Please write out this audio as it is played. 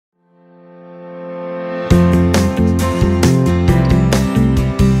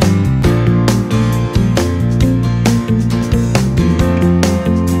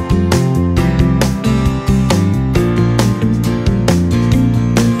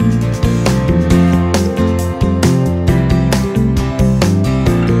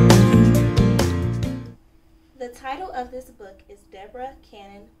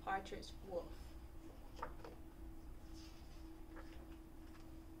Cannon Partridge Wolfe.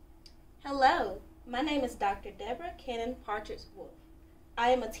 Hello, my name is Dr. Deborah Cannon Partridge Wolfe. I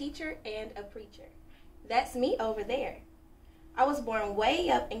am a teacher and a preacher. That's me over there. I was born way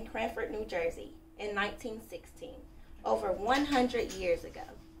up in Cranford, New Jersey in 1916, over 100 years ago.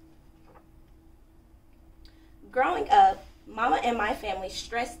 Growing up, Mama and my family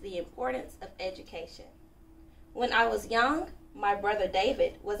stressed the importance of education. When I was young, my brother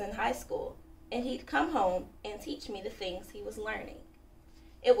David was in high school, and he'd come home and teach me the things he was learning.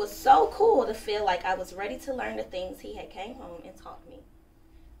 It was so cool to feel like I was ready to learn the things he had came home and taught me.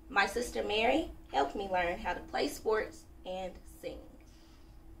 My sister Mary helped me learn how to play sports and sing.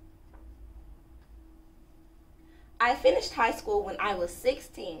 I finished high school when I was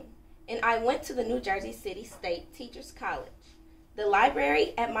 16, and I went to the New Jersey City State Teachers College. The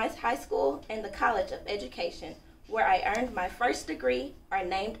library at my high school and the College of Education, where I earned my first degree, are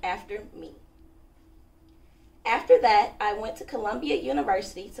named after me. After that, I went to Columbia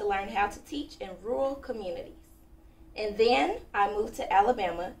University to learn how to teach in rural communities. And then I moved to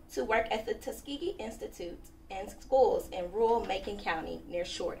Alabama to work at the Tuskegee Institute and schools in rural Macon County near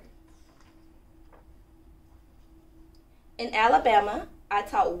Shorter. In Alabama, I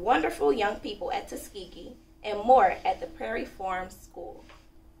taught wonderful young people at Tuskegee and more at the Prairie Farms School.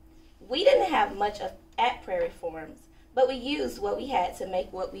 We didn't have much at Prairie Farms, but we used what we had to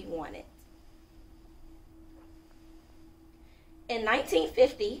make what we wanted. In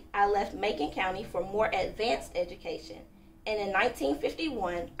 1950, I left Macon County for more advanced education, and in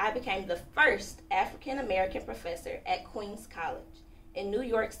 1951, I became the first African American professor at Queens College in New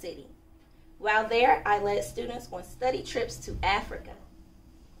York City. While there, I led students on study trips to Africa.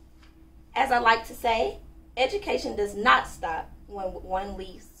 As I like to say, education does not stop when one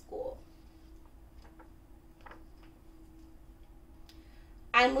leaves school.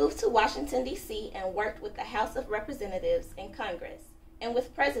 I moved to Washington, D.C. and worked with the House of Representatives and Congress and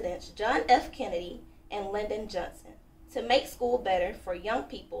with Presidents John F. Kennedy and Lyndon Johnson to make school better for young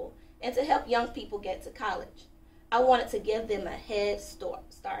people and to help young people get to college. I wanted to give them a head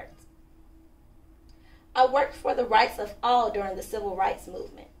start. I worked for the rights of all during the Civil Rights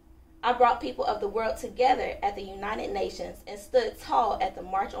Movement. I brought people of the world together at the United Nations and stood tall at the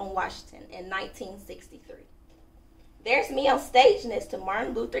March on Washington in 1963. There's me on stage next to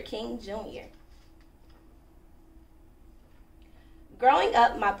Martin Luther King Jr. Growing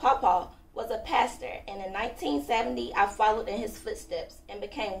up, my papa was a pastor, and in 1970, I followed in his footsteps and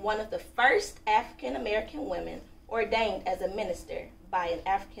became one of the first African American women ordained as a minister by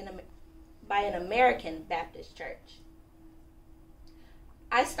an American Baptist church.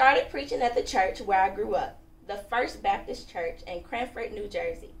 I started preaching at the church where I grew up, the First Baptist Church in Cranford, New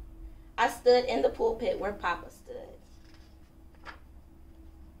Jersey. I stood in the pulpit where Papa stood.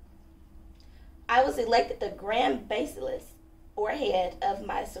 I was elected the Grand Basilist, or head of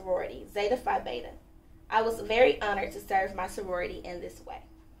my sorority, Zeta Phi Beta. I was very honored to serve my sorority in this way.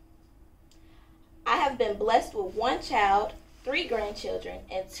 I have been blessed with 1 child, 3 grandchildren,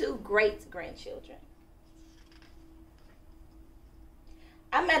 and 2 great-grandchildren.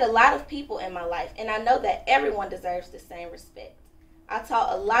 I met a lot of people in my life, and I know that everyone deserves the same respect. I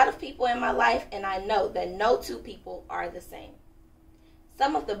taught a lot of people in my life, and I know that no 2 people are the same.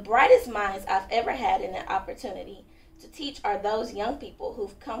 Some of the brightest minds I've ever had in an opportunity to teach are those young people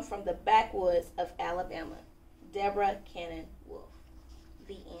who've come from the backwoods of Alabama. Deborah Cannon Wolfe.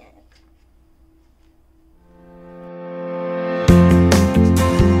 The end.